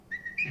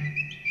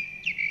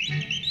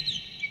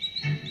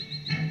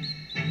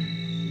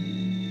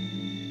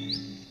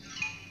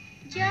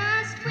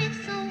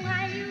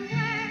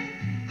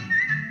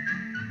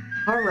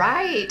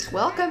right.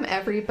 Welcome,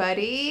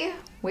 everybody.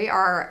 We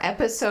are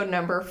episode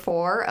number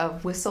 4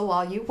 of Whistle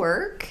While You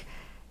Work.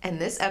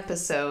 And this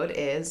episode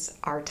is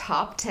our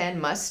top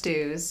 10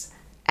 must-dos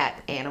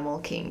at Animal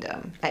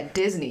Kingdom, at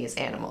Disney's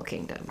Animal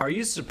Kingdom. Are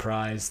you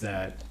surprised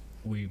that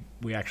we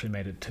actually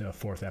made it to a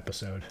 4th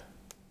episode?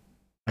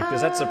 Like,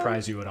 does that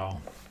surprise you at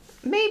all?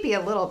 Maybe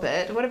a little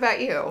bit. What about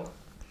you?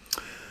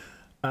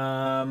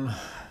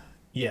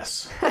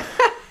 Yes.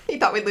 You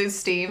thought we'd lose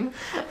steam?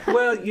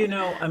 Well,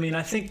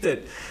 I think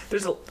that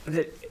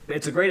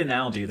it's a great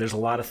analogy. There's a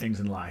lot of things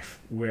in life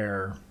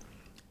where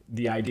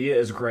the idea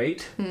is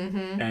great,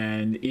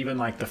 and even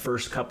like the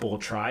first couple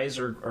of tries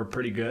are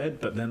pretty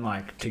good, but then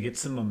like to get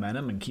some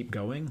momentum and keep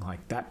going,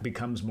 like that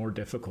becomes more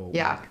difficult.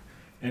 Yeah. Like,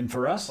 and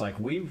for us, like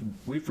we've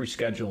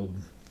rescheduled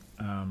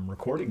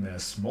recording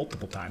this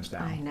multiple times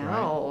now. I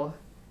know. Right?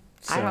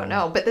 I don't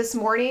know. But this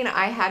morning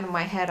I had in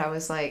my head, I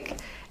was like,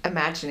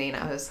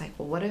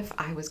 well, what if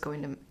I was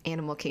going to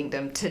Animal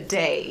Kingdom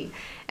today?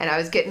 And I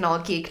was getting all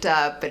geeked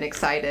up and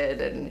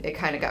excited, and it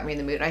kind of got me in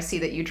the mood. And I see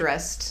that you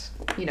dressed,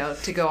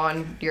 to go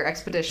on your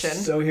expedition.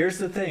 So here's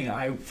the thing.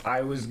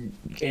 I was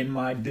in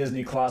my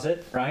Disney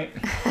closet, right?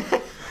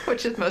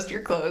 Which is most of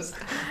your clothes.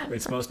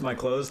 It's most of my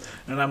clothes.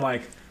 And I'm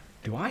like,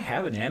 do I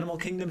have an Animal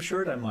Kingdom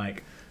shirt? I'm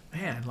like,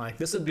 man, like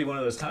this would be one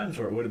of those times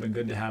where it would have been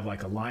good to have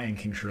like a Lion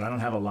King shirt. I don't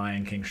have a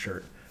Lion King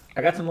shirt.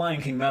 I got some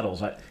Lion King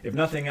medals. If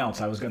nothing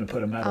else, I was going to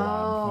put a medal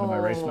on, one of my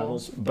race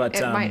medals. But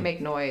it might make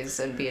noise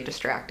and be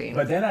distracting.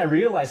 But then I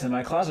realized in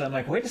my closet, I'm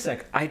like, wait a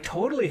sec, I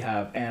totally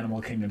have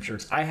Animal Kingdom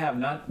shirts. I have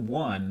not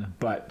one,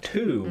 but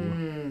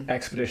 2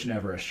 Expedition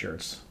Everest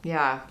shirts.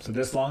 Yeah. So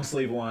this long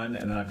sleeve one,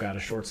 and then I've got a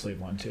short sleeve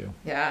one too.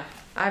 Yeah.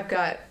 I've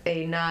got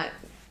a not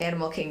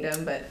Animal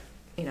Kingdom, but,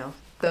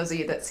 those of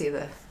you that see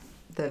the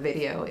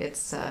video,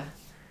 it's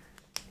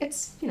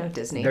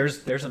Disney.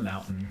 There's a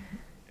mountain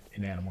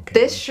in Animal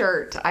Kingdom. This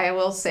shirt, I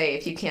will say,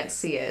 if you can't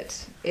see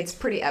it, it's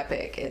pretty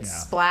epic. It's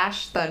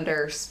Splash,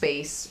 Thunder,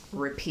 Space,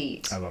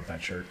 Repeat. I love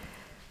that shirt.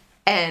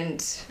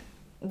 And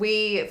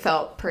we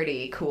felt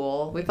pretty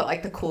cool. We felt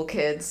like the cool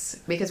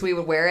kids because we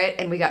would wear it,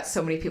 and we got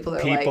so many people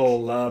that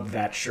people love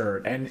that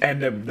shirt.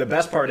 And the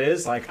best part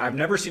is, like, I've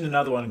never seen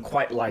another one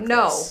quite like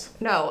this.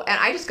 No. And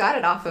I just got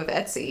it off of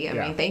Etsy. I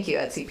mean, thank you,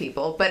 Etsy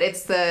people. But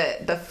it's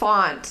the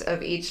font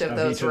of each of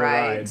those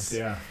rides.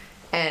 Yeah.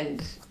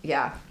 And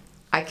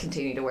I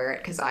continue to wear it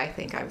because I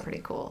think I'm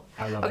pretty cool.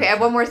 I love Okay, I have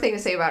one more thing to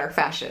say about our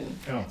fashion.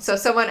 Oh. So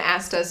someone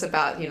asked us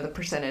about, the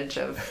percentage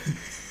of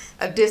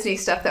Disney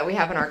stuff that we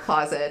have in our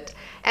closet.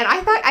 And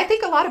I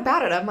think a lot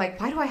about it. I'm like,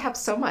 why do I have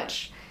so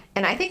much?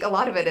 And I think a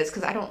lot of it is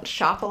because I don't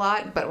shop a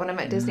lot, but when I'm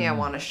at Disney, I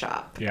want to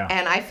shop. Yeah.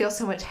 And I feel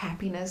so much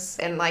happiness.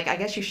 And like, I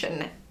guess you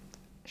shouldn't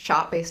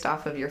shop based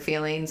off of your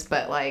feelings,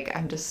 but like,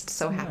 I'm just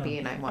so happy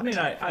and I want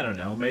to. I don't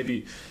know.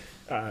 Maybe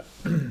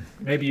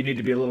you need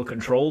to be a little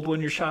controlled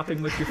when you're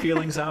shopping with your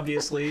feelings,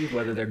 obviously,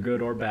 whether they're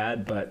good or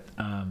bad. But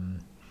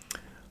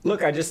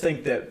look, I just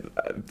think that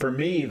for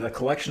me, the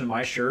collection of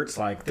my shirts,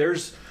 like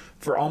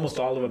for almost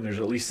all of them, there's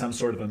at least some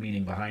sort of a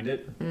meaning behind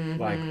it.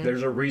 Like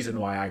there's a reason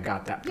why I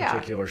got that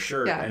particular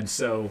shirt. Yeah. And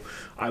so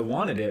I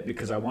wanted it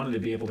because I wanted to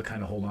be able to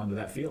kind of hold on to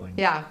that feeling.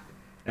 Yeah.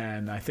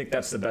 And I think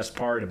that's the best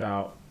part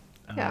about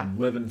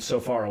living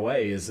so far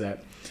away is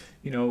that,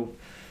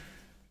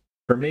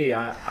 for me,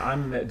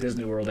 I'm at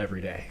Disney World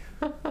every day.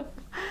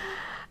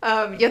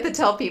 You have to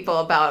tell people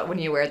about when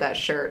you wear that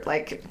shirt,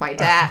 like my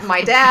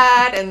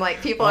dad, and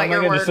like people at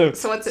your work.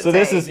 So what's it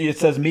say? It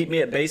says meet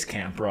me at base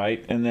camp,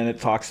 right? And then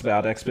it talks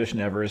about Expedition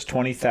Everest,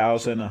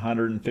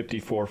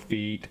 20,154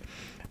 feet.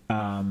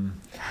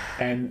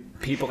 And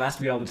people ask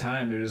me all the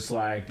time, they're just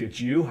like, did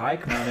you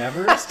hike Mount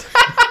Everest?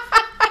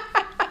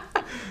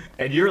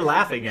 And you're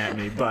laughing at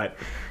me, but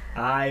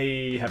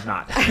I have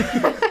not.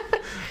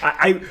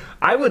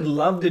 I would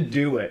love to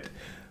do it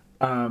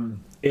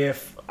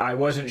if I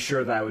wasn't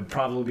sure that I would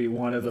probably be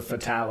one of the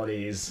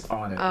fatalities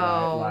on it.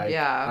 Oh, right? Like,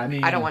 yeah. I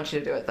mean, I don't want you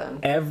to do it then.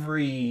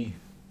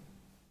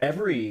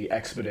 Every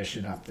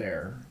expedition up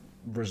there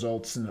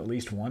results in at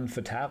least one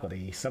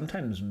fatality,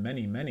 sometimes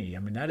many. I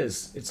mean,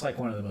 it's like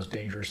one of the most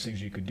dangerous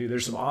things you could do.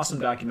 There's some awesome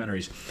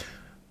documentaries.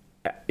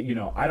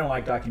 I don't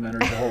like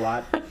documentaries a whole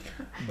lot,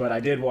 but I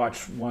did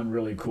watch one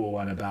really cool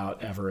one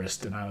about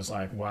Everest, and I was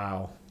like,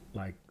 wow,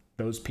 like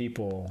those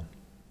people.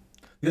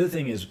 The other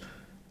thing is,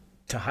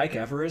 to hike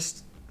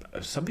Everest,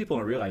 some people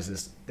don't realize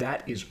this,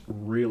 that is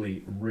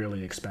really,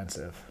 really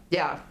expensive.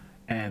 Yeah.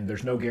 And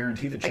there's no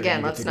guarantee that you're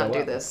Again, going to get to go let's not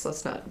do up. this.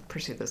 Let's not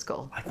pursue this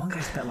goal. Like one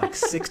guy spent like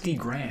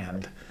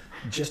 $60,000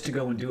 just to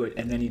go and do it,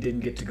 and then he didn't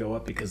get to go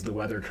up because the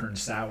weather turned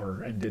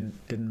sour and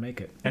didn't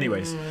make it.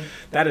 Anyways,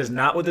 that is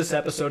not what this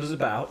episode is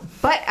about.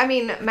 But I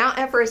mean, Mount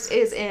Everest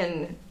is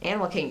in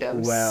Animal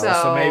Kingdom. Well,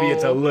 so maybe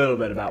it's a little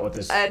bit about what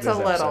this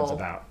episode's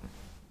about.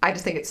 I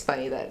just think it's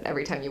funny that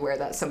every time you wear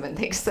that, someone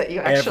thinks that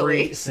you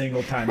actually... Every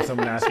single time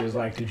someone asks me, is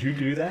like, did you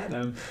do that?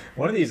 And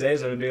one of these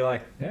days I'm going to be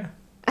like, yeah,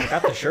 I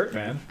got the shirt,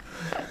 man.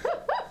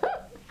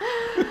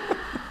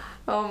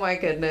 Oh my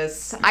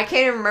goodness. I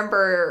can't even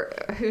remember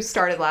who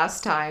started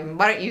last time.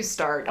 Why don't you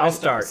start? I'll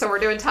start. So we're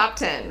doing top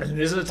 10.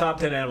 This is a top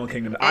 10 Animal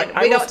Kingdom. And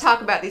we don't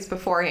talk about these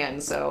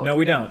beforehand, so. No,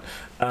 we don't.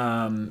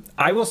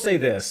 I will say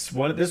this.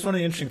 This is one of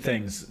the interesting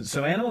things.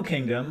 So Animal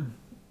Kingdom,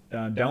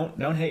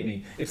 don't hate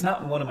me. It's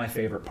not one of my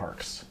favorite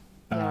parks.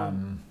 Yeah.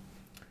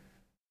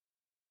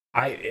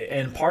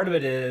 And part of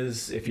it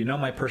is, if you know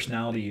my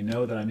personality, you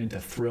know that I'm into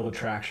thrill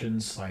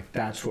attractions. Like,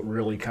 that's what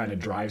really kind of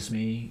drives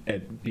me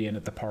at being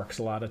at the parks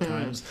a lot of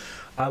times.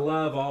 I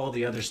love all of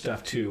the other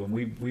stuff too, and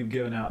we've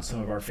given out some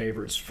of our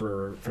favorites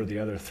for the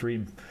other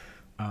 3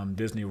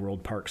 Disney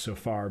World parks so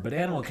far. But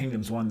Animal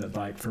Kingdom's one that,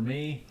 like, for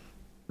me,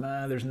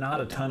 there's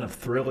not a ton of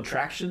thrill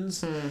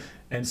attractions,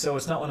 and so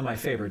it's not one of my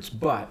favorites.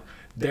 But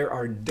there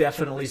are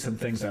definitely some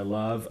things I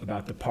love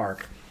about the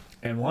park,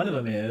 and one of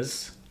them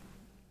is.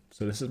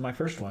 So this is my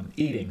first one,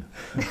 eating.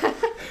 A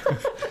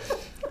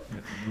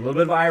little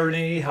bit of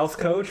irony, health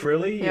coach,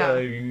 really? Yeah.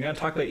 You got to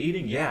talk about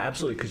eating? Yeah,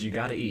 absolutely, because you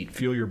got to eat,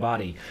 fuel your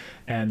body.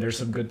 And there's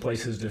some good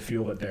places to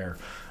fuel it there.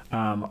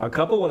 A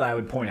couple that I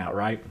would point out,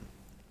 right?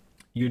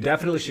 You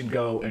definitely should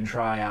go and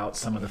try out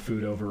some of the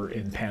food over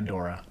in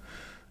Pandora.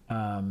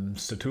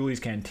 Satouli's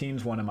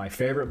Canteen's one of my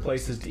favorite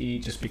places to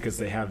eat just because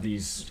they have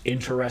these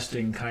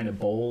interesting kind of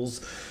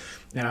bowls.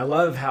 And I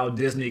love how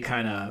Disney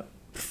kind of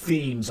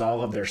themes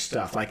all of their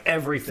stuff. Like,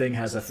 everything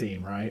has a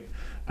theme, right?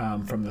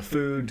 From the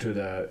food to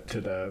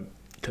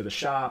the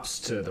shops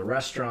to the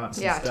restaurants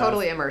and stuff.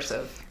 Totally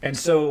immersive. And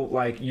so,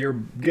 like, you're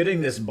getting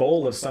this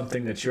bowl of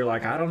something that you're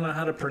like, I don't know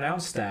how to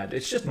pronounce that.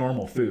 It's just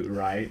normal food,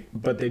 right?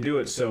 But they do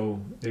it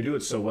so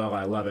well.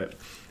 I love it.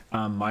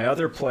 My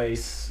other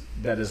place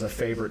that is a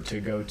favorite to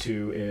go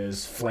to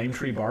is Flame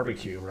Tree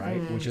Barbecue, right?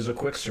 Which is a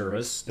quick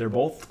service. They're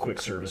both quick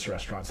service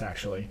restaurants,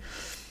 actually.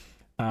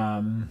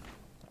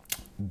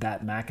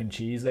 That mac and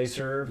cheese they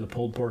serve, the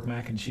pulled pork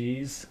mac and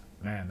cheese,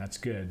 man, that's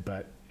good,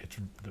 but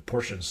the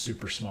portion's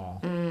super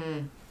small.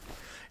 And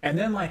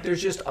then, like,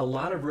 there's just a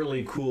lot of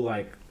really cool,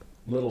 like,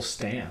 little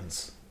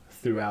stands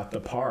throughout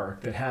the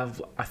park that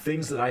have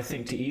things that I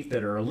think to eat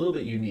that are a little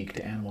bit unique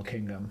to Animal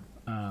Kingdom.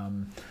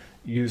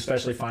 You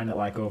especially find it,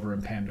 like, over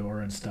in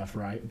Pandora and stuff,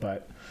 right?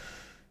 But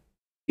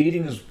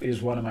eating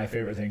is one of my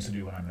favorite things to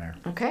do when I'm there.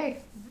 Okay.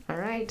 All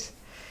right.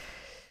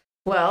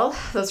 Well,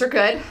 those are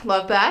good.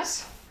 Love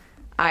that.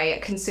 I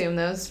consume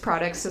those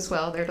products as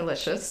well. They're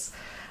delicious.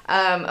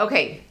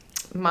 Okay,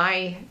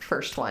 my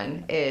first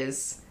one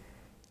is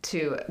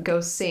to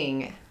go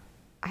sing.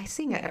 I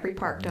sing at every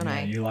park, don't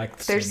I? You like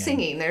There's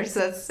singing. It's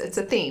a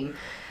theme.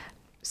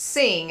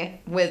 Sing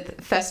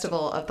with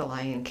Festival of the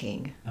Lion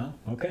King. Oh,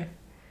 okay.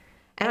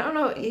 And I don't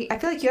know, I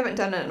feel like you haven't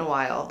done it in a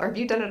while. Or have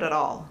you done it at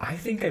all? I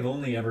think I've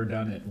only ever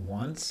done it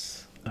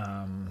once.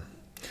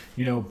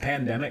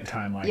 Pandemic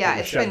time, like, yeah,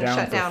 it was it's been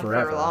shut down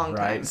forever, for a long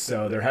right? time.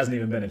 So there hasn't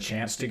even been a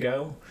chance to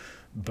go.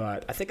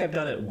 But I think I've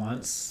done it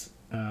once.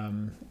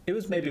 It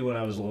was maybe when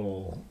I was a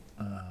little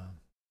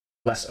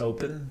less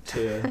open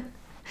to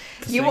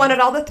you sing. wanted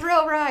all the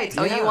thrill rides.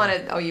 Yeah. You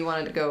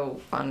wanted to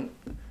go on.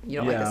 You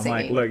don't like the I'm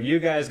singing. like, look, you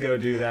guys go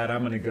do that.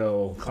 I'm going to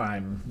go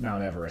climb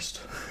Mount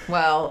Everest.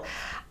 Well,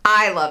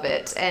 I love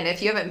it. And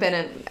if you haven't been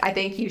in, I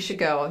think you should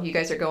go. You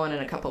guys are going in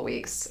a couple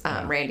weeks.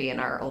 Randy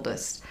and our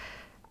oldest.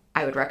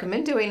 I would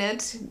recommend doing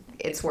it.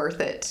 It's worth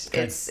it.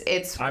 Okay.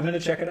 It's I'm going to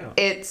check it out.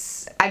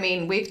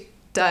 We've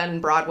done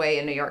Broadway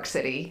in New York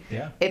City.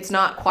 Yeah. It's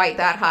not quite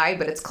that high,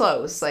 but it's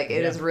close. Like,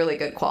 it Yeah. is really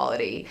good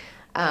quality.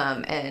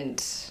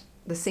 And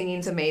the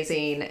singing's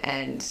amazing,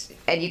 and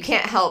you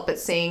can't help but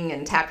sing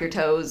and tap your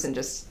toes and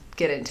just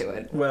get into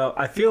it. Well,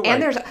 I feel like...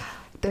 And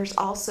there's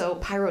also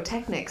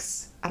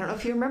pyrotechnics. I don't know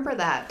if you remember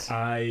that.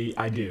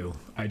 I do.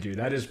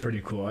 That is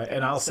pretty cool.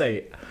 And I'll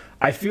say,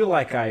 I feel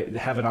like I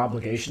have an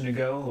obligation to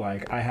go.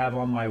 Like, I have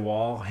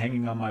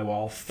hanging on my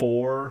wall,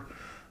 4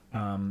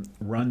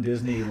 Run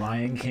Disney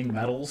Lion King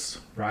medals,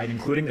 right?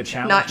 Including the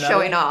challenge Not medal.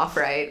 showing off,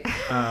 right?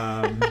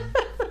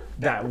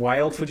 Why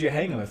else would you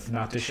hang them if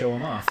not to show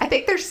them off? I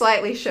think they're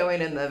slightly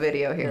showing in the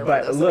video here.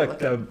 But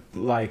look,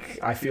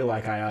 I feel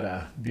like I ought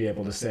to be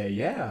able to say,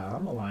 yeah,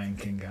 I'm a Lion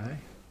King guy.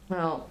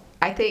 Well,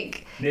 I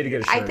think... Need to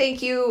get a shirt. I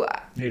think you...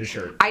 Need a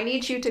shirt. I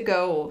need you to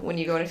go when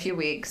you go in a few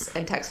weeks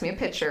and text me a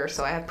picture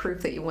so I have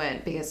proof that you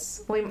went,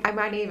 because I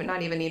might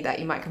not even need that.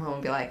 You might come home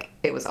and be like,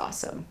 it was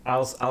awesome.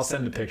 I'll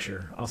send a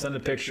picture.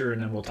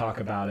 And then we'll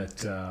talk about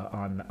it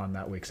on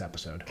that week's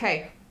episode.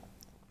 Okay.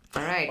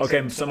 All right.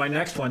 Okay, so my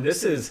next one,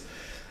 this is...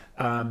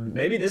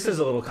 maybe this is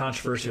a little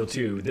controversial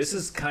too. This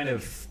is kind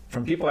of,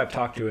 from people I've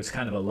talked to, it's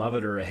kind of a love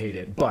it or a hate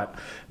it. But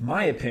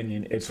my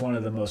opinion, it's one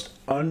of the most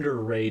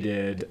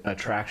underrated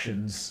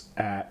attractions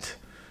at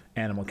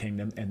Animal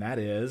Kingdom, and that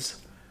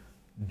is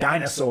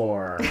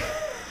Dinosaur.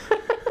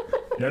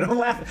 No, don't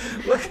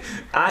laugh. Look,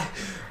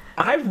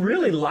 I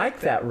really like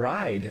that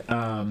ride.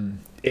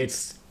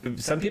 It's,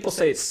 some people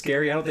say it's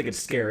scary. I don't think it's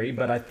scary,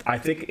 but I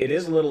think it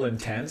is a little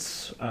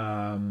intense.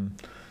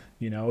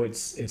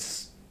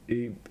 It's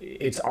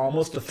it's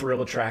almost a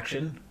thrill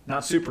attraction.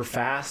 Not super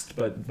fast,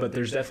 but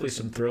there's definitely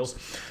some thrills.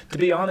 To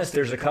be honest,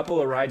 there's a couple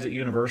of rides at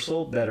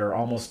Universal that are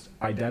almost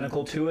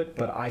identical to it,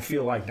 but I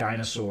feel like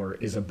Dinosaur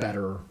is a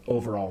better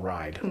overall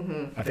ride.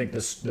 I think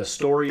the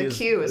story is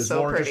so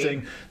more pretty.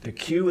 interesting. The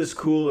queue is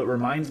cool. It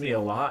reminds me a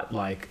lot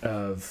like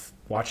of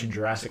watching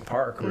Jurassic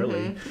Park,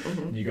 really.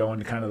 You go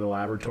into kind of the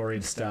laboratory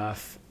and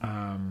stuff.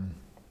 And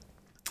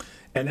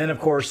then, of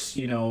course,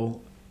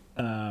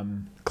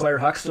 Claire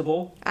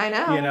Huxtable. I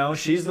know.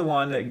 She's the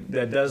one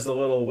that does the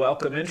little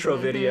welcome intro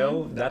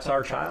video. That's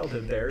our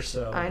childhood there.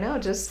 So I know.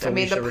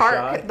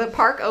 Felicia The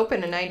park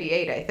opened in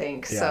 '98, I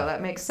think. So Yeah.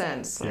 that makes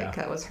sense. Like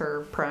that was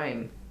her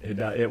prime.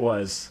 it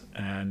was,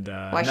 and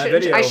Well,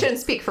 I shouldn't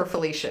speak for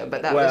Felicia,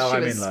 but she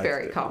was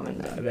very common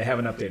then. They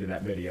haven't updated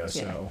that video,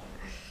 so.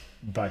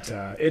 But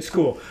it's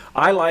cool.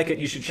 I like it.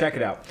 You should check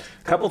it out.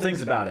 A couple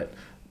things about it.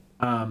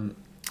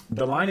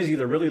 The line is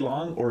either really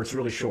long or it's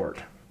really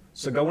short.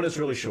 So go when it's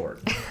really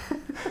short.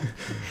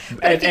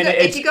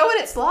 If you go when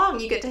it's long,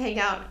 you get to hang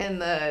out in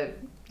the,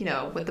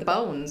 with the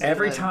bones.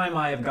 Every time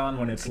I have gone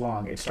when it's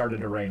long, it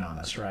started to rain on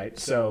us, right?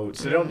 So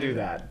don't do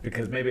that,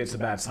 because maybe it's a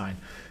bad sign.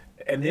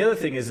 And the other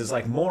thing is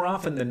like more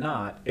often than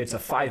not, it's a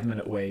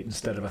 5-minute wait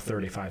instead of a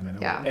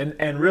 35-minute wait.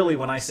 And really,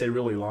 when I say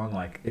really long,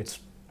 like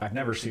I've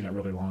never seen it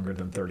really longer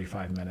than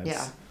 35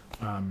 minutes.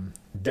 Yeah.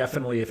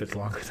 Definitely, if it's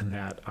longer than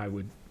that, I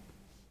would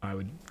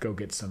go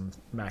get some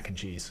mac and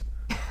cheese.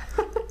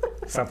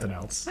 Something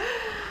else.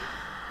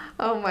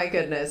 Oh my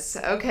goodness.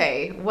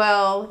 Okay.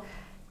 Well,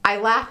 I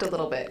laughed a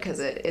little bit because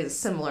it is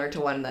similar to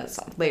one that's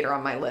later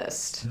on my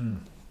list.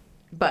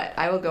 But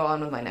I will go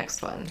on with my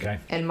next one. Okay.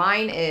 And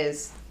mine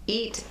is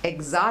eat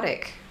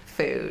exotic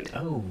food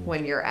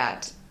when you're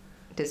at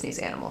Disney's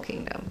Animal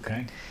Kingdom.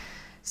 Okay.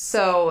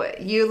 So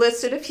you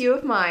listed a few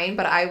of mine,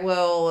 but I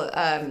will,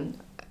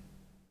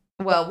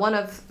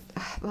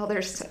 here's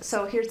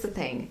the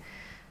thing.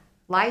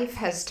 Life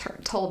has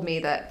told me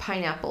that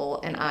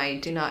pineapple and I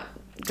do not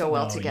go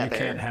well together.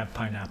 You can't have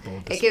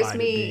pineapple despite it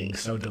being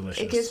so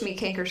delicious. It gives me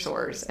canker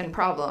sores and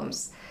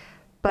problems.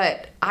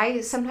 But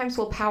I sometimes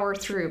will power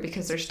through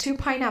because there's 2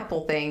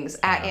 pineapple things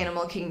at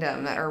Animal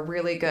Kingdom that are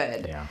really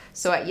good. Yeah.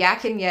 So at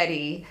Yak and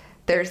Yeti,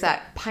 there's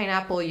that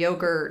pineapple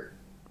yogurt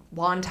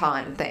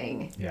wonton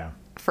thing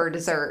for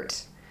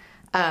dessert.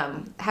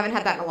 Haven't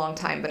had that in a long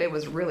time, but it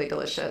was really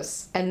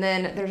delicious. And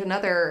then there's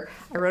another,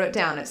 I wrote it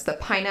down, it's the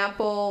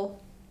pineapple...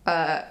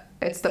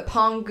 it's the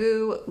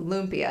Pongu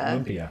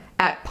Lumpia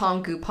at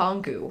Pongu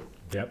Pongu.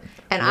 Yep.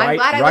 And I'm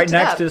glad I looked it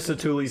up. Right next to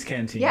Satouli's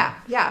Canteen.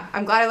 Yeah.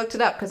 I'm glad I looked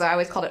it up because I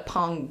always called it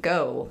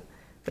Pongo,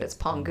 but it's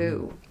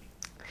Pongu.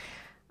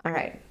 All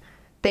right.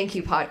 Thank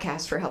you,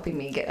 podcast, for helping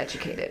me get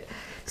educated.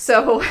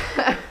 So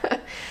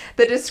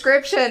the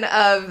description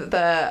of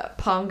the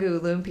Pongu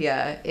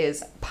Lumpia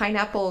is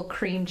pineapple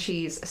cream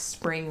cheese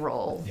spring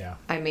roll. Yeah.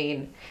 I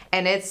mean,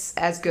 and it's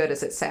as good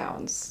as it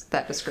sounds,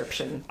 that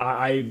description.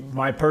 My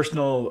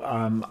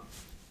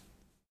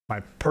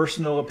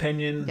personal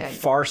opinion,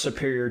 far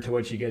superior to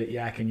what you get at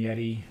Yak and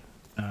Yeti.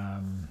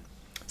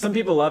 Some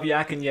people love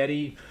Yak and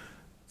Yeti.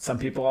 Some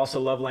people also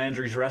love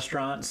Landry's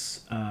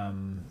restaurants.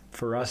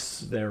 For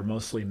us, they're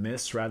mostly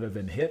miss rather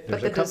than hit.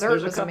 But the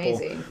dessert was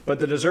amazing. But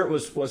the dessert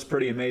was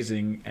pretty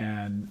amazing,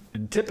 and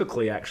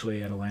typically,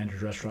 actually, at a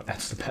Landry's restaurant,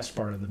 that's the best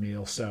part of the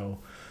meal. So,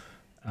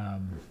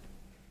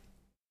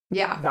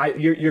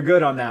 you're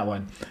good on that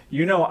one.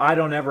 I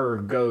don't ever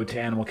go to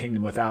Animal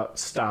Kingdom without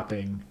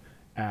stopping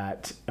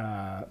at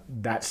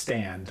that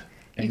stand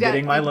and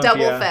getting my lumpia.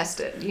 Double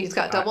fested. He's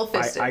got double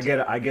fisted. I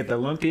get the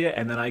lumpia,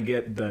 and then I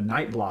get the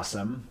night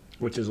blossom,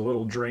 which is a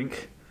little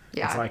drink.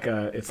 Yeah.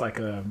 It's like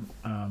a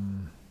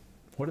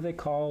what are they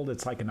called?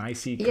 It's like an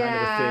icy kind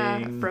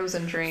of a thing.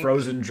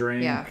 Frozen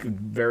drink. Yeah.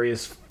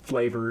 Various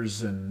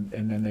flavors, and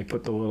then they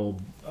put the little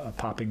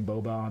popping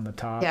boba on the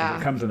top. Yeah.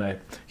 And it comes in a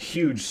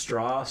huge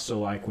straw, so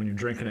like when you're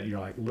drinking it,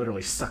 you're like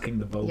literally sucking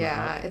the boba up.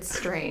 Yeah, it's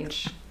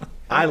strange.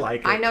 I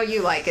like it. I know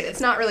you like it.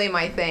 It's not really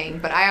my thing,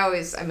 but I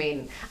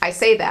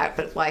say that,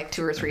 but like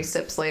 2 or 3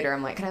 sips later,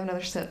 I'm like, can I have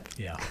another sip?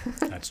 Yeah,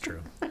 that's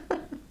true.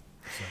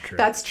 So true.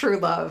 That's true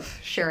love,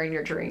 sharing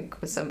your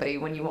drink with somebody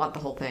when you want the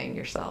whole thing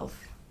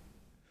yourself.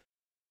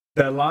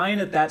 The line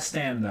at that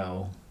stand,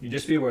 though, you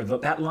just be aware,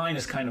 that line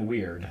is kind of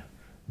weird,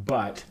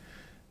 but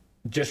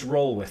just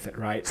roll with it,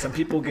 right? Some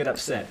people get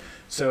upset.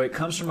 So it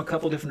comes from a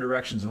couple different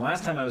directions. And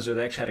last time I was there,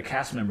 they actually had a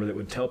cast member that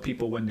would tell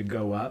people when to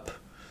go up.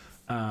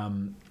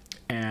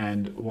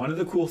 And one of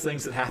the cool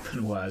things that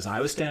happened was I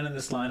was standing in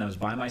this line. I was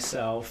by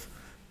myself.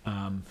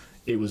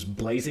 It was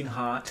blazing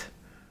hot.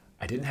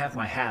 I didn't have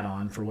my hat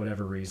on for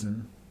whatever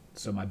reason,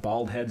 so my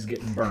bald head's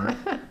getting burnt.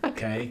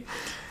 Okay.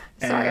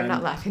 Sorry, I'm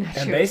not laughing at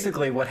you. And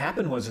basically, what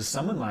happened was,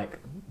 someone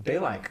they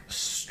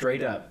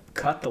straight up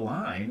cut the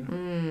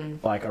line,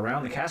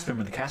 around the cast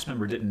member. The cast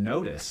member didn't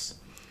notice,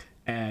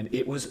 and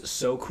it was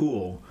so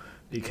cool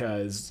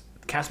because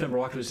the cast member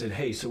walked up and said,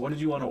 "Hey, so what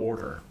did you want to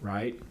order?"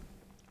 Right?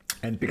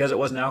 And because it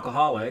wasn't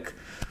alcoholic,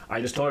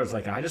 I just told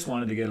her, I just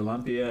wanted to get a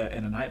lumpia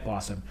and a night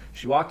blossom.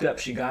 She walked up,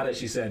 she got it,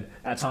 she said,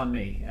 "That's on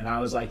me." And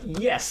I was like,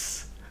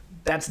 yes,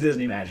 That's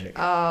Disney magic.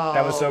 Oh.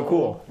 That was so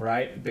cool,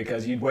 right?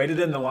 Because you'd waited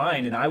in the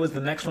line and I was the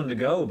next one to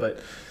go, but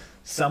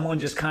someone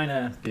just kind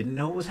of didn't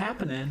know what was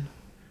happening.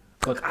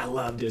 Look, I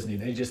love Disney.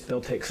 They'll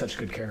take such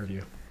good care of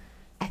you.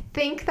 I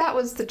think that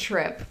was the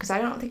trip, because I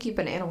don't think you've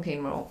been to Animal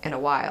Kingdom in a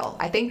while.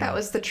 I think that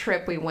was the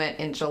trip we went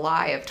in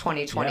July of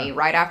 2020,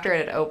 right after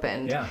it had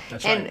opened. Yeah,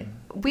 that's and right.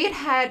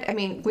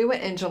 We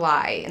went in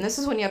July, and this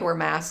is when you had to wear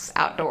masks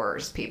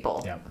outdoors,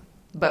 people. Yep.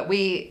 But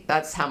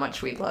that's how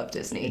much we love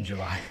Disney. In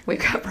July. We've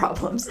got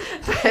problems.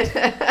 But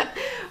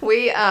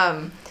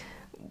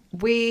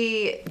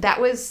that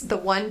was the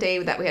one day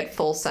that we had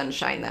full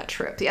sunshine that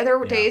trip. The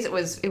other days it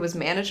was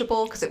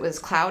manageable because it was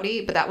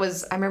cloudy, but I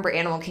remember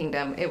Animal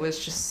Kingdom, it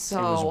was just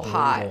so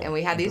hot, and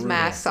we had these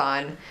masks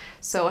on.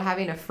 So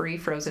having a free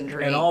frozen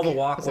drink. And all the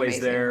walkways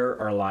there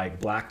are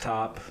like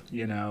blacktop,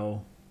 you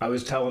know. I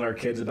was telling our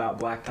kids about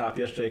blacktop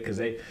yesterday because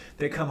they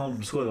come home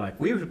from school, they're like,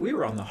 we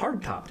were on the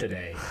hard top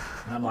today.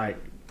 And I'm like,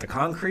 the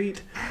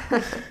concrete?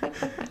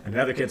 And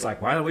the other kid's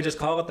like, why don't we just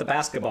call it the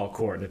basketball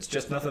court? It's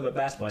just nothing but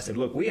basketball. I said,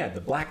 look, we had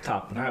the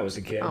blacktop when I was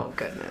a kid. Oh,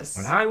 goodness.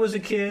 When I was a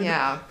kid.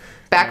 Yeah.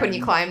 Back when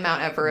you climbed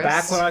Mount Everest.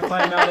 Back when I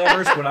climbed Mount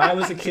Everest when I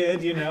was a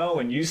kid, you know,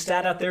 and you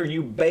sat out there and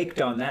you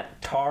baked on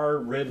that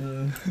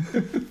tar-ridden...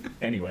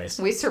 Anyways.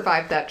 We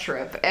survived that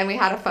trip, and we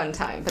had a fun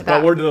time.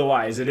 But word to the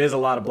wise, it is a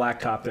lot of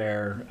blacktop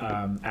there,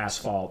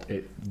 asphalt.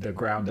 The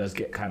ground does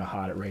get kind of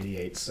hot. It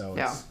radiates, so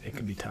it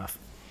can be tough.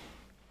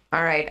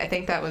 All right, I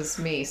think that was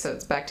me, so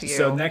it's back to you.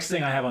 So next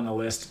thing I have on the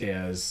list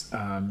is,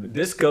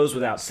 this goes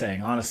without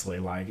saying, honestly,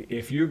 like,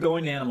 if you're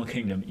going to Animal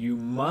Kingdom, you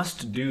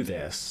must do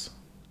this.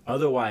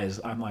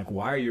 Otherwise, I'm like,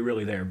 why are you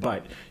really there?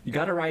 But you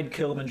got to ride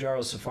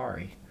Kilimanjaro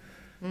Safari.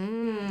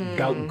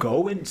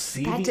 Go and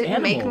see the animals. That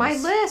didn't make my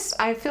list.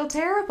 I feel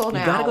terrible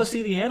now. You got to go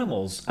see the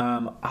animals.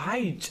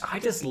 I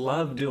just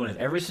love doing it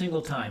every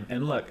single time.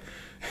 And look,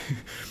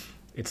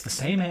 it's the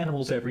same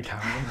animals every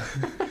time.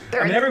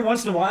 I mean, every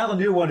once in a while a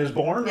new one is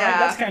born, right?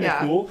 That's kind of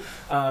cool.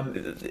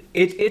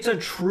 It's a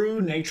true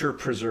nature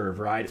preserve,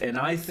 right? And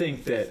I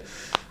think that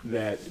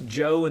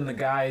Joe and the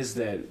guys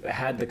that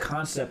had the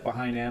concept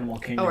behind Animal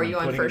Kingdom. Oh, are you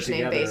on first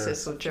name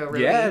basis with Joe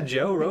Rohde? Yeah,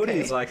 Joe Rohde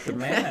is like the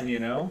man, you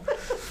know.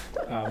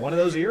 One of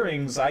those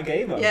earrings I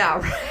gave him. Yeah,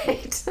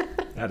 right.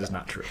 That is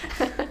not true.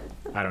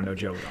 I don't know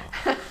Joe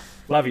at all.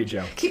 Love you,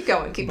 Joe. Keep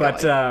going.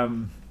 But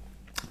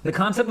the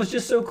concept was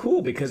just so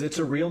cool because it's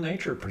a real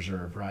nature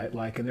preserve, right?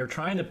 Like, and they're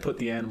trying to put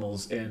the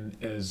animals in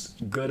as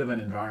good of an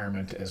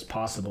environment as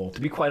possible. To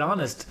be quite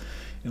honest,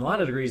 in a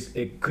lot of degrees,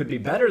 it could be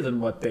better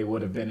than what they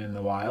would have been in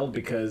the wild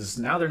because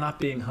now they're not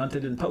being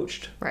hunted and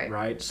poached,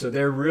 right? So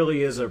there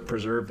really is a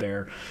preserve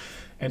there.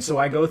 And so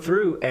I go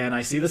through and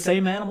I see the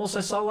same animals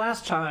I saw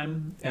last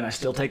time, and I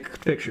still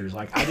take pictures.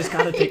 Like, I just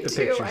got to take the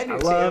pictures. I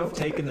love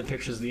taking the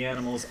pictures of the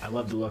animals. I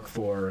love to look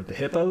for the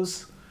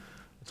hippos.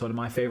 It's one of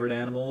my favorite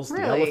animals.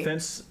 Really? The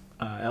elephants.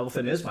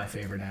 Elephant is my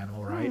favorite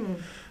animal, right?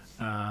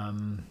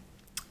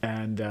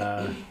 And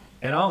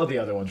all of the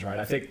other ones, right?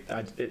 I think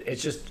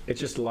it's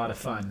just a lot of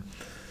fun.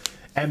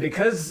 And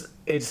because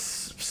it's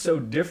so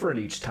different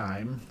each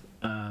time,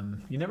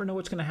 you never know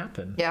what's going to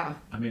happen. Yeah.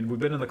 I mean, we've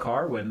been in the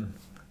car when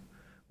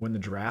the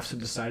giraffes had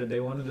decided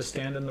they wanted to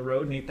stand in the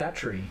road and eat that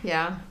tree.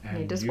 Yeah. And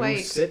you just you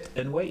wait. Sit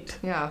and wait.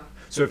 Yeah.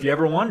 So if you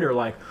ever wonder,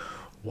 like,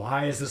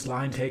 why is this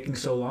line taking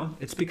so long?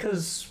 It's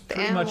because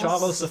pretty much all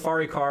those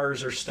safari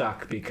cars are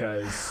stuck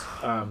because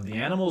the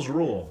animals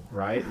rule,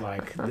 right?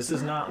 Like, this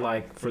is not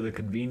like for the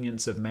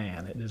convenience of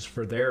man. It is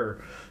for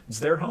it's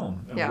their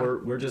home. And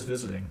we're just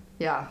visiting.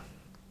 Yeah.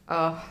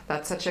 Oh,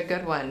 that's such a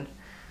good one.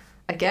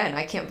 Again,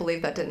 I can't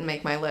believe that didn't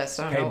make my list.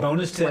 I don't know.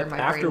 Bonus tip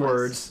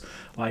afterwards,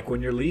 like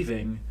when you're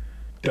leaving,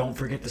 don't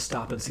forget to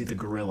stop and see the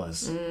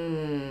gorillas.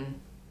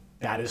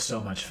 That is so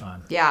much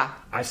fun. Yeah.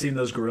 I've seen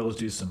those gorillas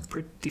do some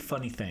pretty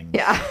funny things.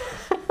 Yeah.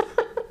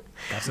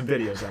 Got some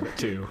videos of it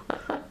too.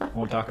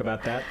 Won't talk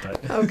about that,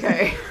 but.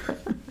 Okay.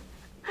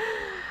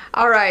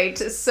 All right.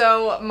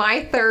 So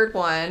my third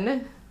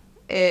one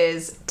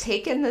is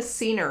take in the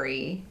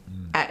scenery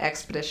at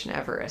Expedition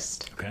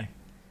Everest. Okay.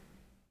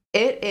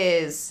 It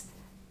is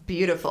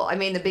beautiful. I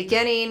mean, the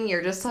beginning,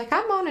 you're just like,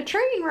 I'm on a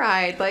train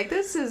ride. Like,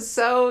 this is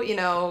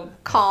so,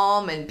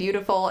 calm and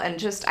beautiful. And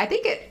just, I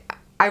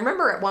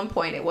remember at one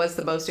point it was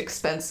the most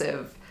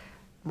expensive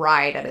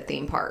ride at a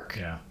theme park.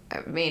 Yeah.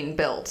 I mean,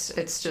 built.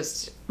 It's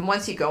just,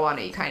 once you go on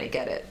it, you kind of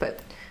get it. But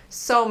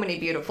so many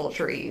beautiful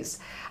trees.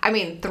 I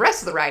mean, the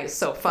rest of the ride is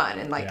so fun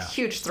and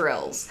huge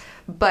thrills.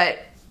 But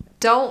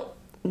don't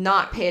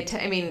not pay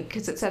attention. I mean,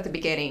 because it's at the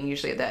beginning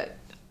usually that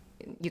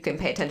you can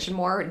pay attention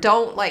more.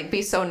 Don't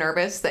be so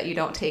nervous that you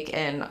don't take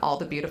in all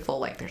the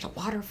beautiful, there's a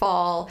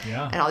waterfall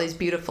and all these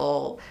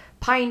beautiful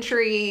pine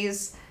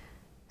trees.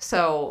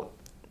 So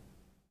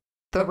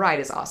the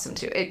ride is awesome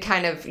too. You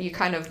kind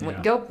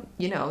of go,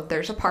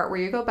 there's a part where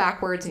you go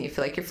backwards and you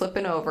feel like you're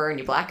flipping over and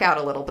you black out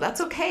a little, but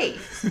that's okay.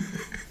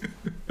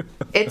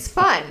 It's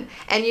fun.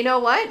 And you know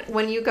what?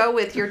 When you go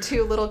with your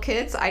two little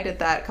kids, I did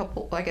that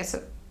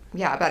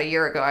about a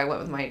year ago. I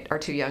went with our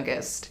two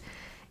youngest.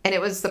 And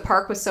the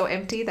park was so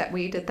empty that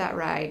we did that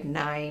ride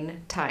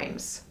 9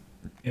 times.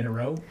 In a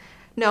row?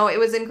 No, it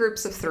was in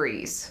groups of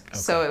 3s. Okay.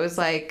 So it was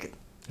like,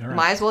 All right.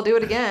 might as well do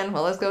it again.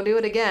 Well, let's go do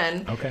it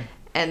again. Okay.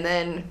 And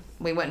then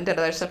we went and did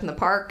other stuff in the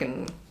park.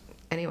 And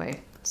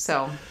anyway,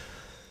 so.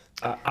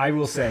 I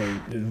will say,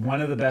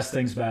 one of the best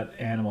things about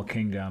Animal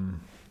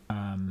Kingdom,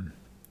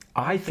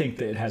 I think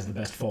that it has the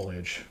best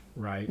foliage,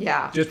 right?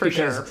 Yeah, just for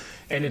because, sure.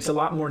 And it's a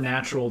lot more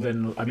natural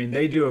than, I mean,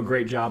 they do a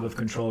great job of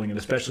controlling it,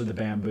 especially the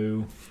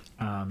bamboo.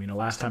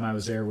 Last time I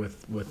was there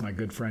with my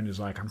good friend who's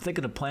like, I'm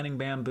thinking of planting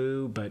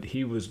bamboo, but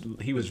he was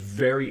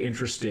very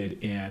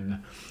interested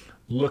in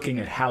looking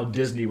at how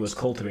Disney was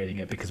cultivating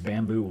it, because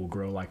bamboo will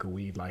grow like a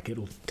weed, like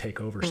it'll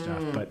take over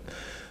stuff. But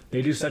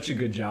they do such a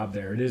good job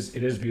there. It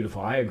is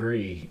beautiful. I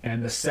agree.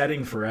 And the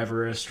setting for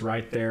Everest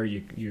right there,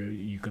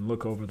 you can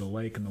look over the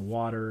lake and the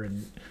water,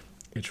 and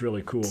it's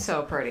really cool.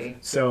 So pretty.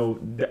 So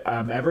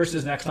Everest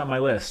is next on my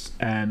list,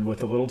 and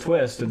with a little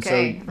twist. And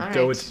Okay, all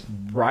so right. it's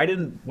right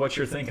in what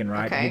you're thinking,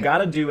 right? Okay. You got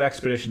to do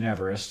Expedition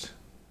Everest,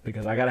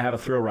 because I got to have a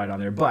thrill ride on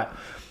there. But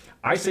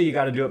I say you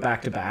got to do it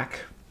back to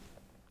back.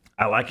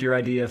 I like your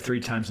idea of 3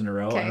 times in a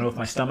row. I Okay. don't know if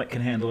my stomach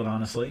can handle it,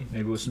 honestly.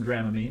 Maybe with some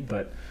Dramamine,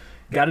 but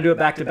got to do it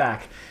back to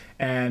back.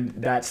 And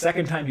that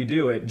second time you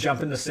do it,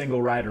 jump in the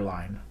single rider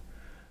line.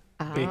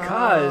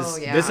 Because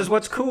yeah. this is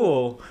what's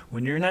cool.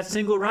 When you're in that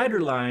single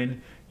rider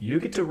line, you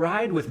get to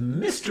ride with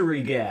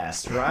mystery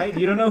guests, right?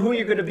 You don't know who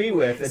you're going to be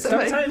with. And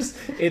sometimes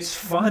it's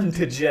fun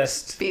to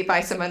just Be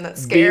by someone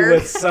that's be scared.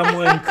 with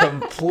someone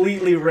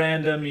completely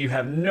random. You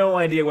have no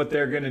idea what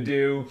they're going to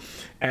do.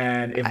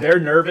 And if they're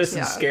nervous and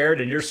Yeah. scared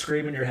and you're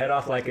screaming your head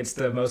off like it's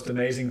the most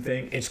amazing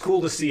thing, it's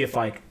cool to see if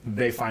like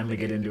they finally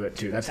get into it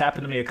too. That's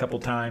happened to me a couple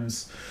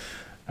times.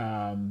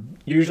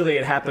 Usually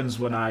it happens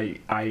when I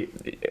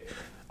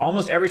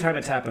almost every time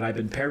it's happened, I've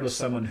been paired with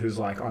someone who's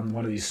like on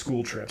one of these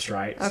school trips,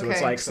 right? So it's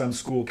Okay. like some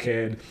school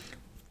kid,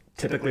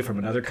 typically from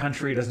another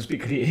country, doesn't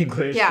speak any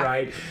English, Yeah.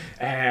 right?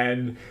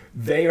 And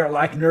they are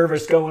like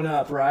nervous going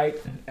up, right?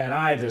 And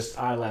I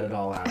let it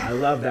all out. I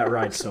love that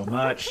ride so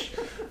much.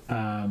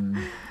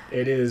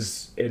 It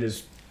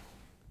is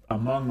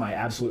among my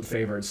absolute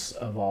favorites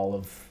of all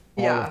of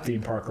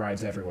theme park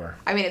rides everywhere.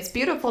 I mean, it's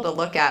beautiful to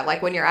look at.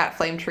 Like when you're at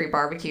Flame Tree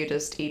Barbecue,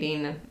 just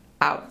eating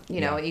out,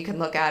 you can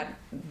look at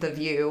the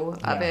view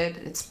of it.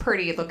 It's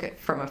pretty look at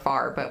from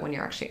afar, but when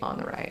you're actually on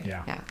the ride.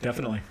 Yeah,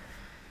 definitely.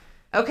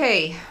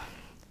 Okay,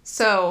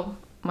 so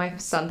my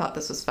son thought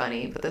this was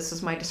funny, but this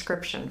is my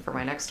description for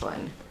my next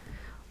one.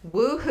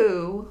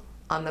 Woohoo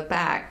on the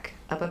back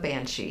of a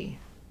Banshee.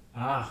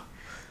 Ah,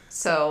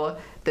 So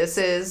this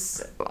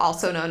is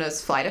also known as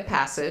Flight of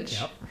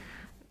Passage. yep.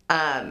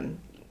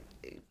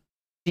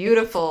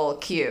 Beautiful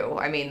queue.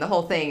 I mean, the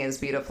whole thing is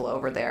beautiful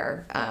over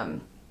there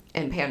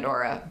in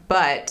Pandora,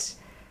 but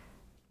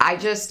I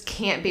just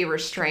can't be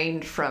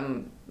restrained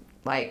from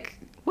like,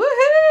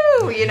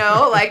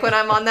 woohoo, like when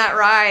I'm on that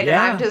ride.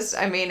 Yeah. And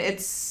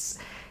it's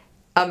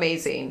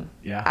amazing.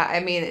 Yeah.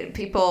 I mean,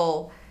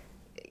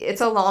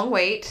 it's a long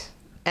wait.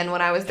 And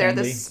when I was there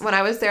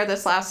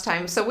this last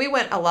time, so we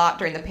went a lot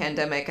during the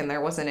pandemic, and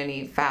there wasn't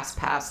any fast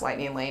pass,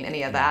 lightning lane,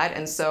 any of that,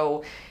 and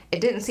so it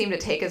didn't seem to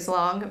take as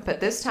long. But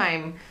this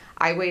time,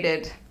 I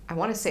waited, I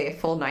want to say a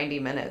full 90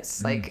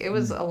 minutes. Like it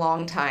was a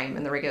long time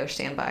in the regular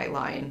standby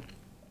line.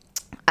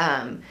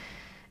 And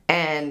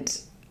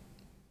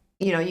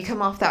you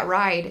come off that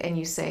ride and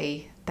you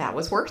say that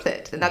was worth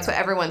it, and that's what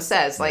everyone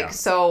says. Like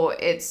so,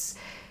 it's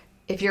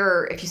if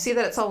you see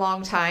that it's a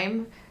long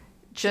time,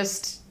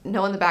 just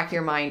know in the back of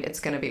your mind it's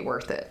going to be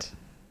worth it.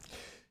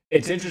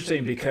 It's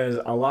interesting because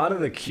a lot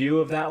of the queue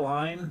of that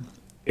line,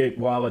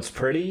 while it's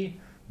pretty,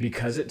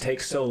 because it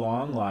takes so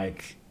long,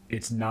 like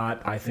it's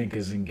not, I think,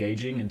 as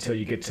engaging until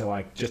you get to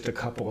like just a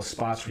couple of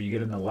spots where you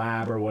get in the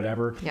lab or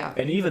whatever. Yeah.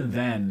 And even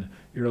then,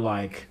 you're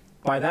like,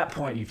 by that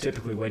point, you've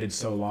typically waited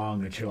so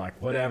long that you're like,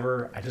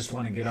 whatever, I just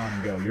want to get on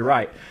and go. You're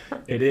right.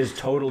 It is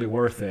totally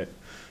worth it.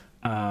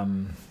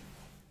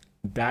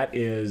 That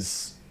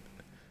is...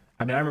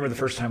 I mean, I remember the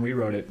first time we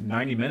rode it,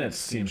 90 minutes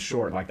seems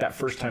short. Like that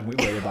first time we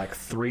waited like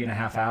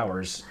 3.5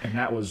 hours, and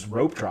that was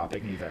rope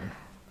dropping even.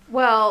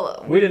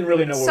 Well, We didn't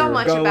really know where so we were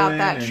much going. about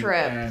that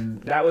trip.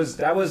 And that was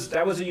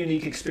a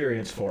unique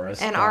experience for us.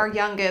 And but our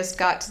youngest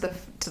got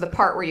to the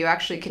part where you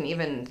actually can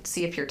even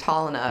see if you're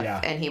tall enough,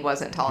 and he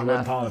wasn't tall he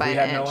enough. wasn't tall enough. by We an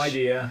had no inch.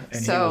 idea,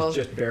 and So- he was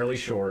just barely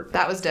short.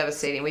 That was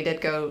devastating. We did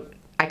go.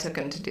 I took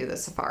him to do the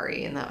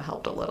safari, and that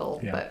helped a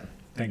little. Yeah. But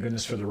Thank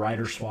goodness for the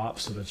rider swap,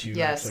 so that you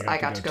yes, actually I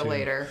got to go too.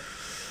 later.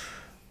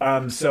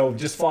 So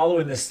just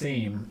following this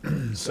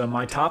theme, so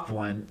my top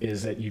one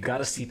is that you got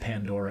to see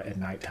Pandora at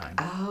nighttime.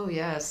 Oh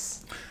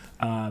yes.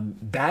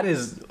 That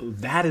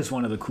is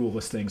one of the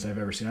coolest things I've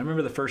ever seen. I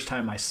remember the first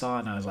time I saw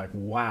it, and I was like,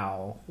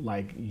 wow,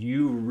 like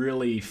you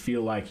really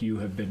feel like you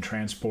have been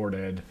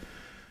transported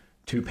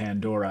to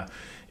Pandora.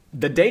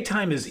 The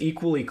daytime is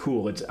equally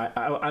cool.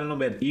 I don't know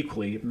about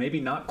equally,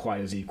 maybe not quite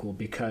as equal,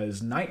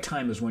 because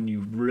nighttime is when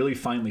you really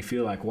finally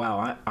feel like,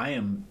 wow, I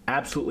am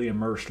absolutely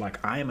immersed.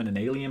 Like I am in an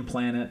alien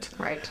planet.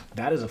 Right.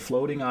 That is a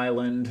floating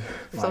island,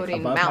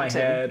 Floating like above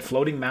mountain. my head,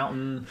 floating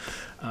mountain.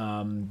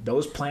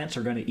 Those plants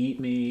are going to eat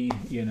me.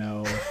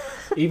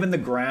 Even the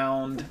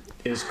ground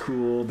is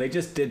cool. They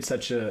just did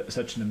such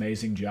an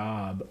amazing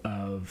job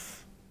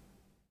of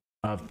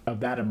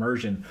that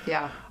immersion.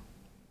 Yeah.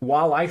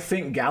 While I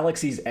think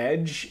Galaxy's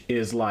Edge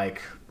is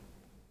like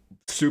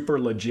super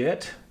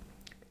legit,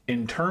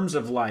 in terms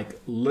of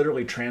like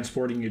literally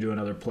transporting you to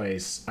another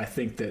place, I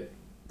think that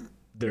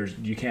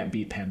you can't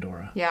beat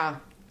Pandora. Yeah.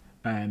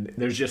 And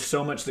there's just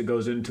so much that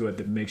goes into it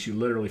that makes you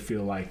literally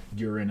feel like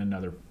you're in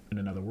another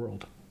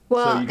world.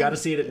 Well, so you got to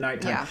see it at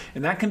nighttime. Yeah.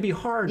 And that can be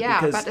hard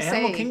because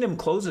Animal Kingdom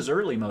closes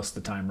early most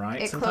of the time,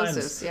 right?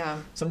 Closes, yeah.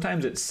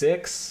 Sometimes it's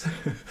 6.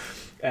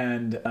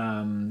 And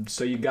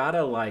so you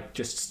gotta like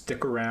just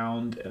stick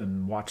around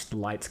and watch the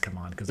lights come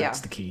on, because that's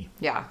the key.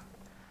 Yeah.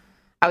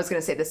 I was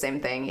going to say the same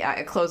thing. Yeah,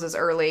 it closes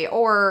early,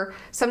 or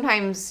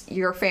sometimes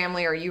your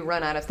family or you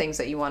run out of things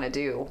that you want to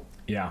do.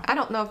 Yeah. I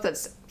don't know if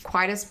that's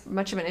quite as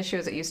much of an issue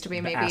as it used to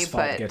be, maybe,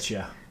 asphalt gets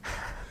you.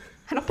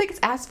 I don't think it's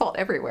asphalt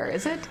everywhere,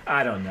 is it?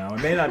 I don't know.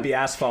 It may not be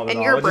asphalt at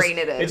all. In your brain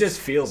it is. It just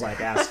feels like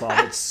asphalt.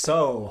 It's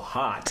so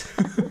hot.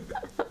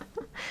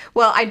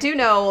 Well, I do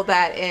know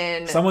that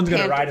in... Someone's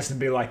going to write us and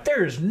be like,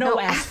 there's no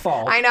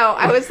asphalt. I know.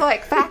 I was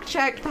like, fact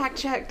checked.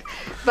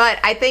 But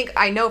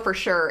I know for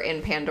sure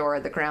in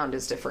Pandora, the ground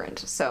is different.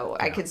 So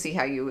I could see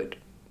how you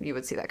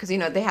would see that. Because,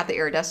 they have the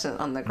iridescent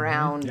on the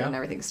ground and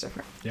everything's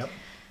different. Yep.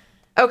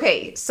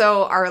 Okay,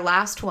 so our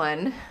last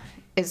one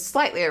is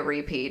slightly a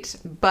repeat,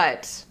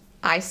 but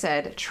I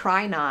said,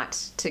 try not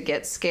to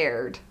get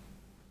scared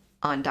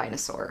on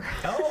Dinosaur.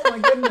 Oh, my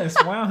goodness.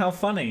 Wow, how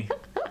funny.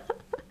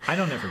 I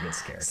don't ever get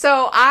scared.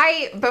 So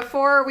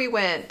before we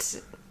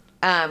went,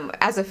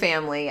 as a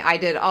family, I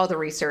did all the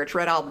research,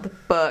 read all the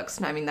books.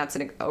 And I mean, that's a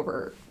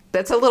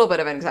little bit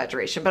of an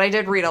exaggeration, but I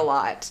did read a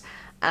lot.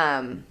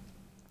 And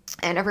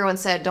everyone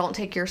said, don't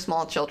take your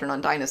small children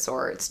on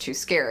Dinosaur. It's too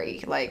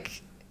scary.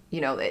 Like,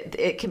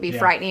 it can be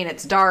frightening.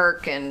 It's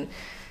dark, and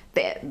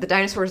the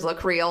dinosaurs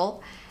look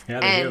real.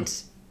 Yeah, they do.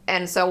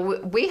 And so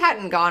we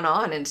hadn't gone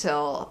on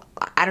until,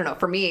 I don't know,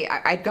 for me,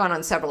 I'd gone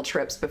on several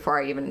trips before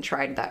I even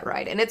tried that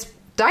ride. And it's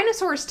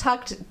Dinosaur's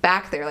tucked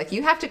back there. Like,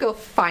 you have to go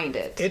find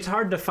it. It's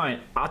hard to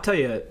find. I'll tell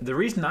you, the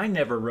reason I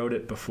never rode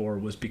it before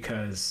was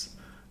because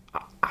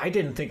I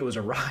didn't think it was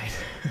a ride.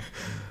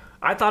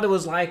 I thought it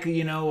was like, a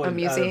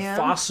museum? A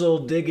fossil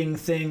digging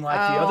thing like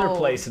the other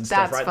place and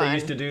stuff, right? Fun. They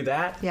used to do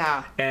that.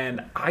 Yeah.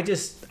 And I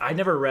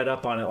never read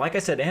up on it. Like I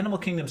said, Animal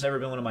Kingdom's never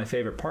been one of my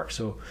favorite parks,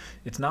 so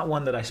it's not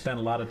one that I spent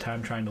a lot of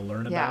time trying to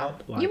learn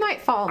about. Like, you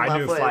might fall in love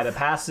with. I knew Flight of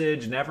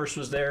Passage, and Everest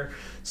was there.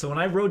 So when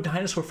I rode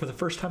Dinosaur for the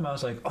first time, I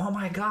was like, oh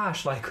my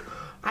gosh, like,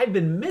 I've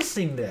been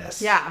missing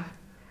this. Yeah.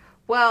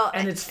 Well.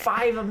 And it's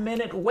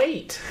 5-minute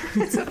wait.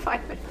 It's a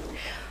 5-minute.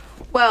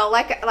 Well,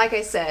 like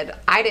I said,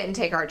 I didn't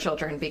take our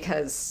children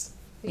because,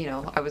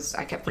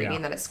 I kept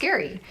reading that it's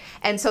scary.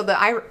 And so the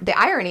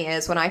irony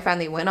is, when I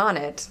finally went on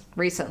it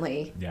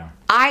recently,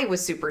 I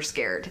was super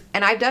scared.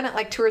 And I've done it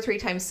like 2 or 3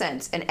 times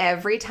since. And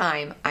every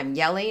time I'm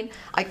yelling,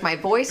 like my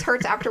voice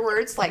hurts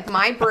afterwards. Like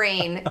my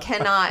brain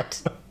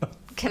cannot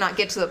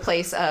get to the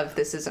place of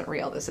this isn't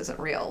real.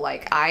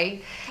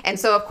 And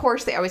so of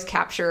course they always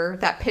capture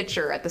that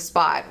picture at the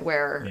spot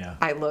where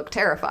I look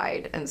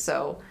terrified. And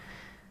so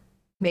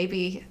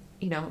maybe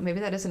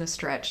that isn't a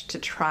stretch to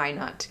try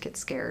not to get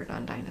scared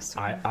on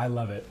Dinosaur. I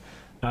love it.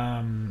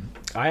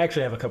 I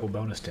actually have a couple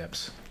bonus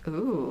tips.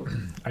 Ooh.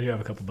 I do have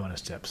a couple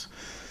bonus tips.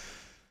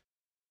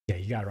 Yeah,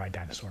 you gotta ride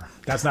Dinosaur.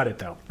 That's not it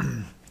though.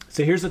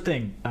 So here's the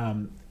thing.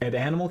 At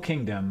Animal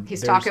Kingdom,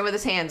 he's talking with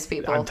his hands,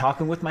 people. I'm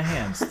talking with my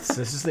hands.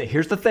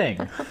 Here's the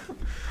thing.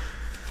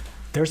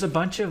 There's a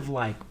bunch of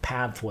like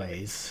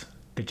pathways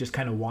that just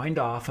kind of wind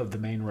off of the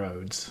main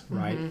roads,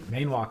 right? Mm-hmm.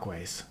 Main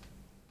walkways.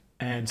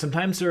 And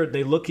sometimes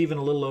they look even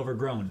a little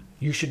overgrown.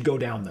 You should go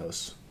down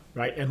those,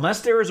 right? Unless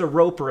there is a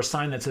rope or a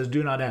sign that says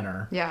 "Do not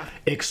enter." Yeah.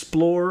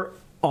 Explore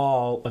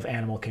all of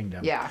Animal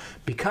Kingdom. Yeah.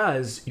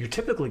 Because you're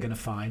typically going to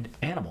find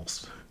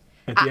animals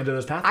at the end of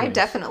those pathways. I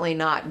definitely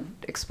not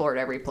explored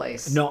every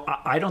place. No,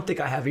 I don't think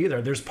I have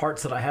either. There's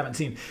parts that I haven't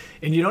seen,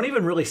 and you don't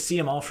even really see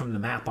them all from the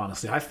map.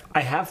 Honestly,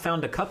 I have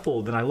found a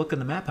couple that I look in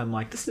the map. I'm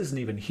like, this isn't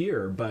even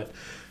here, but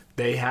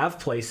they have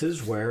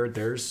places where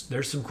there's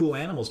some cool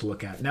animals to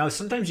look at. Now,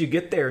 sometimes you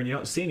get there and you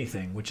don't see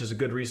anything, which is a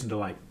good reason to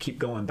like keep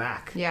going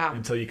back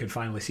until you can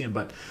finally see them.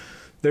 But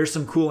there's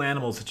some cool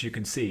animals that you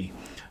can see.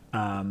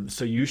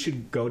 So you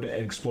should go to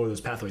explore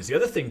those pathways. The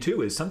other thing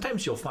too is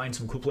sometimes you'll find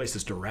some cool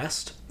places to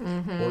rest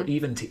or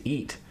even to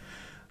eat.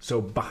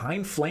 So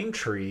behind Flame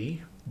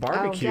Tree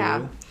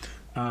Barbecue,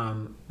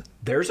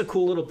 there's a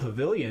cool little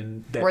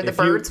pavilion that where the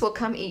birds will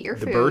come eat your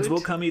food. The birds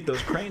will come eat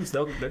those cranes.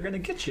 They're going to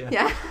get you.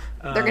 Yeah,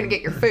 they're going to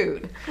get your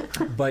food.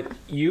 But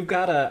you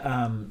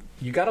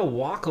gotta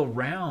walk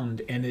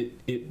around, and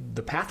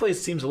the pathway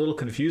seems a little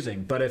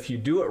confusing. But if you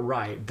do it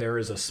right, there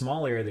is a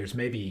small area. There's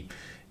maybe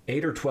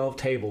 8 or 12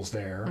 tables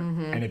there,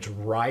 and it's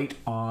right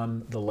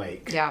on the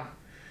lake. Yeah.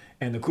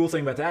 And the cool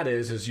thing about that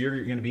is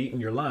you're going to be eating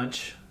your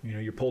lunch,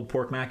 your pulled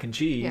pork mac and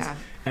cheese. Yeah.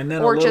 And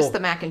then or just the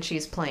mac and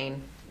cheese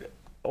plain.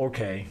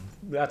 Okay.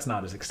 That's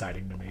not as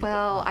exciting to me.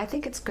 Well, I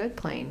think it's good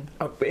plain.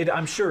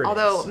 I'm sure it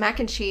Although is. mac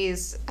and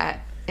cheese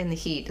in the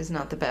heat is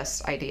not the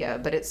best idea,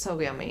 but it's so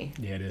yummy.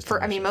 Yeah, it is.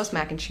 Most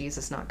mac and cheese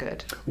is not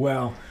good.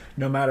 Well,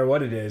 no matter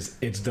what it is,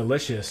 it's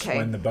delicious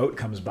when the boat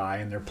comes by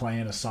and they're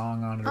playing a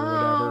song on it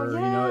or whatever.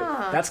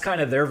 Yeah. That's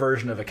kind of their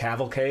version of a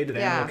cavalcade at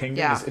Animal Kingdom.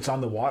 Yeah. It's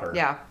on the water.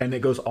 Yeah. And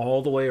it goes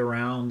all the way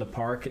around the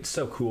park. It's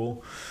so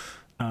cool.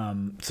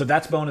 So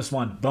that's bonus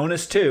 1.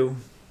 Bonus 2.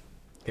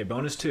 Okay,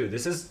 bonus 2.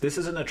 This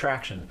is an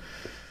attraction.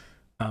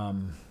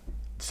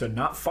 So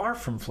not far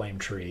from Flame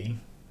Tree,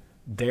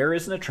 there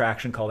is an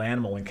attraction called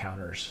Animal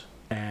Encounters,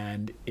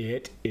 and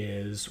it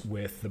is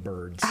with the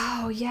birds.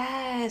 Oh,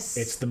 yes.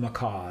 It's the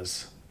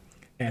macaws.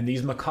 And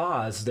these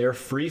macaws, they're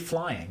free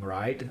flying,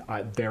 right?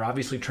 They're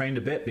obviously trained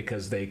a bit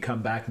because they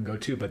come back and go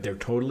too, but they're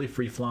totally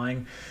free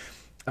flying.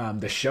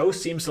 The show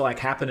seems to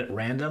happen at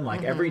random.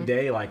 Every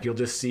day, you'll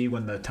just see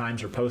when the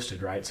times are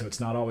posted, right? So it's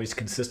not always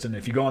consistent.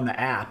 If you go on the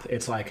app,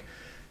 it's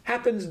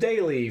happens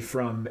daily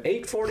from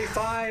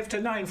 8:45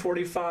 to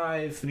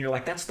 9:45, and you're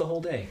that's the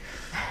whole day.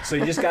 So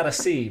you just got to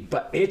see.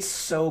 But it's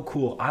so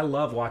cool. I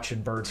love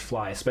watching birds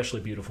fly, especially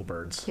beautiful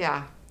birds.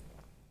 Yeah.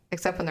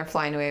 Except when they're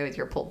flying away with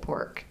your pulled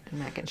pork and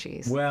mac and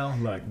cheese. Well,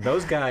 look,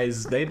 those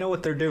guys, they know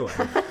what they're doing.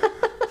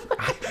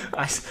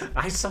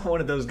 I saw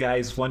one of those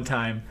guys one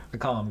time. I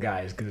call them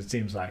guys because it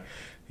seems like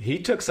he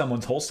took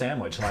someone's whole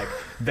sandwich.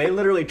 They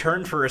literally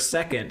turned for a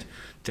second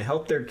to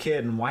help their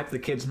kid and wipe the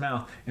kid's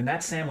mouth, and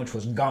that sandwich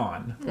was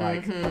gone.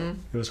 It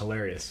was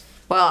hilarious.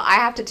 Well, I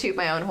have to toot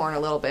my own horn a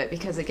little bit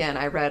because, again,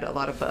 I read a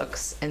lot of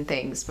books and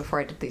things before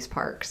I did these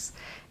parks.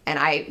 And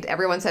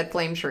everyone said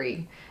Flame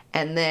Tree.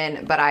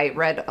 But I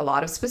read a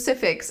lot of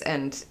specifics,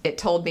 and it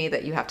told me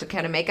that you have to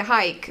kind of make a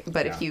hike,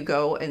 but if you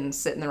go and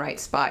sit in the right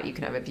spot, you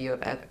can have a view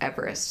of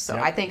Everest. So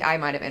I think I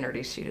might have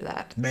introduced you to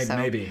that.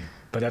 Maybe.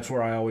 But that's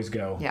where I always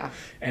go. Yeah.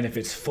 And if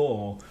it's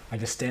full, I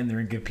just stand there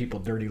and give people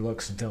dirty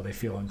looks until they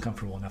feel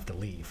uncomfortable enough to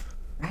leave.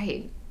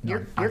 Right.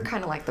 You're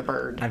kind of like the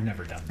bird. I've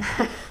never done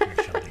that,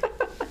 actually.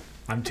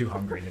 I'm too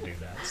hungry to do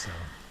that, so.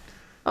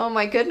 Oh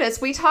my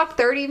goodness. We talked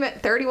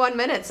 31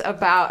 minutes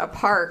about a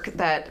park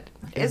that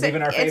isn't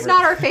even our favorite. It's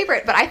not our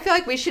favorite, but I feel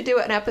like we should do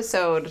an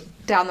episode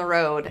down the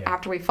road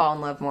after we fall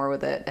in love more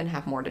with it and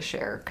have more to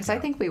share. Because I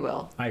think we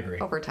will. I agree.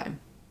 Over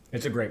time.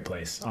 It's a great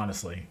place,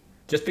 honestly.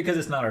 Just because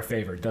it's not our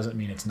favorite doesn't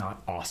mean it's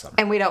not awesome.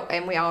 And we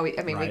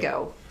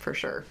go for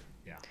sure.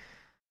 Yeah.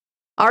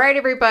 All right,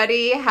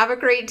 everybody. Have a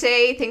great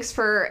day. Thanks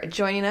for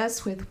joining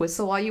us with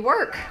Whistle While You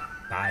Work.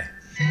 Bye.